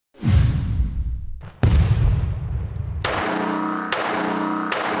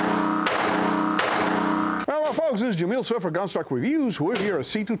Hello folks, this is Jamil Swift for Gunstock Reviews. We're here at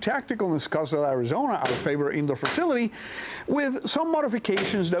C2 Tactical in Scottsdale, Arizona, our favorite indoor facility, with some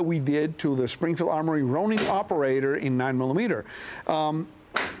modifications that we did to the Springfield Armory Ronin Operator in 9mm.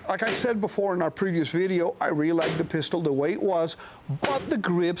 Like I said before in our previous video, I really like the pistol the way it was, but the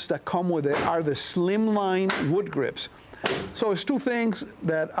grips that come with it are the slimline wood grips. So it's two things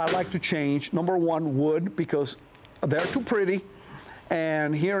that I like to change. Number one, wood, because they're too pretty.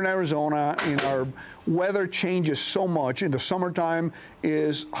 And here in Arizona, our weather changes so much. In the summertime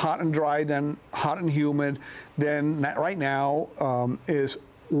is hot and dry, then hot and humid, then right now is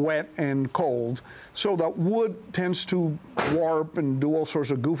wet and cold. So that wood tends to warp and do all sorts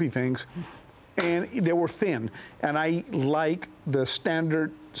of goofy things. And they were thin. And I like the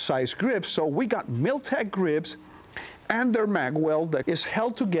standard size grips. So we got Mil-Tac Grips and their Mag-Well that is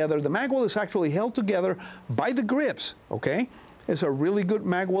held together. The Mag-Well is actually held together by the grips, okay? It's a really good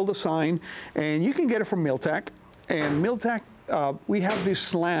Mag-Well design, and you can get it from Mil-Tac. And Mil-Tac, we have these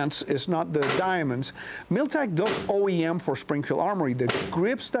slants, it's not the diamonds. Mil-Tac does OEM for Springfield Armory. The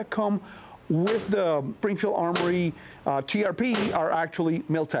grips that come with the Springfield Armory TRP are actually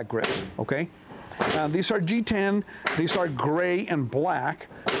Mil-Tac grips, okay? These are G10, these are gray and black.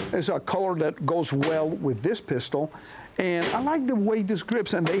 It's a color that goes well with this pistol. And I like the way this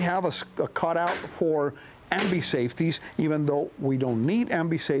grips, and they have a cutout for ambi safeties, even though we don't need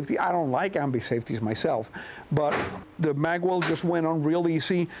ambi safety. I don't like ambi safeties myself, but the Mag-Well just went on real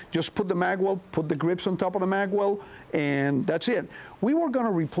easy. Just put the Mag-Well, put the grips on top of the Mag-Well, and that's it. We were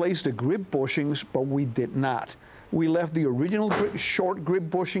gonna replace the grip bushings, but we did not. We left the original short grip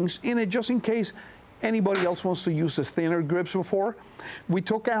bushings in it just in case anybody else wants to use the thinner grips before. We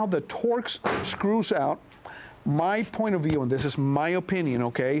took out the Torx screws out. My point of view, and this is my opinion,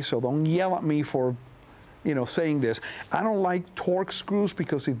 okay, so don't yell at me for saying this. I don't like Torx screws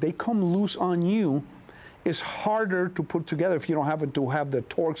because if they come loose on you, it's harder to put together if you don't happen to have the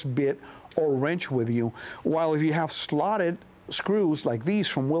Torx bit or wrench with you. While if you have slotted screws like these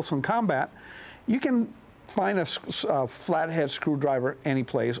from Wilson Combat, you can find a flathead screwdriver any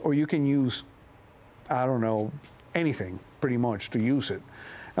place, or you can use, I don't know, anything pretty much to use it.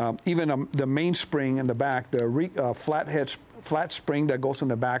 Even the mainspring in the back, the flat spring that goes in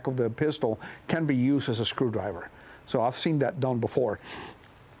the back of the pistol can be used as a screwdriver. So I've seen that done before.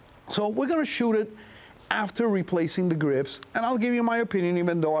 So we're gonna shoot it after replacing the grips, and I'll give you my opinion,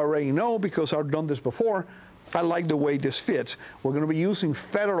 even though I already know because I've done this before. I like the way this fits. We're gonna be using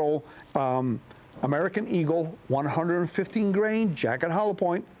Federal American Eagle 115 grain jacket hollow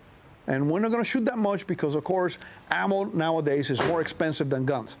point. And we're not gonna shoot that much because, of course, ammo nowadays is more expensive than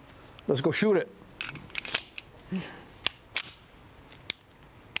guns. Let's go shoot it.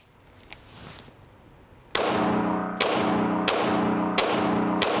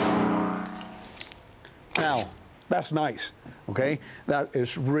 Now, that's nice, okay? That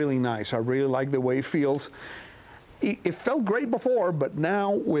is really nice. I really like the way it feels. It felt great before, but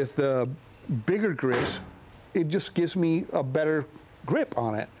now with the bigger grips, it just gives me a better grip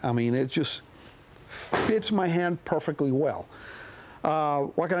on it. I mean, it just fits my hand perfectly well.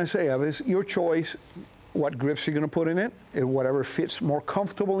 What can I say? It's your choice what grips you're gonna put in it. Whatever fits more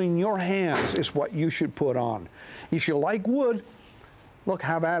comfortable in your hands is what you should put on. If you like wood, look,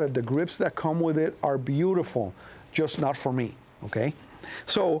 have at it. The grips that come with it are beautiful, just not for me, okay?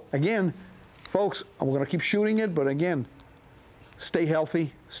 So again, folks, I'm gonna keep shooting it, but again, stay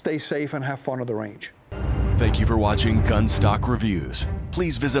healthy, stay safe, and have fun at the range. Thank you for watching Gunstock Reviews.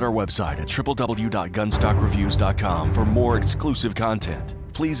 Please visit our website at www.gunstockreviews.com for more exclusive content.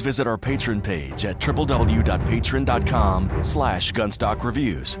 Please visit our Patreon page at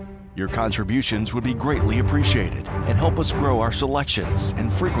www.patreon.com/gunstockreviews. Your contributions would be greatly appreciated and help us grow our selections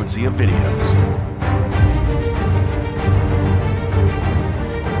and frequency of videos.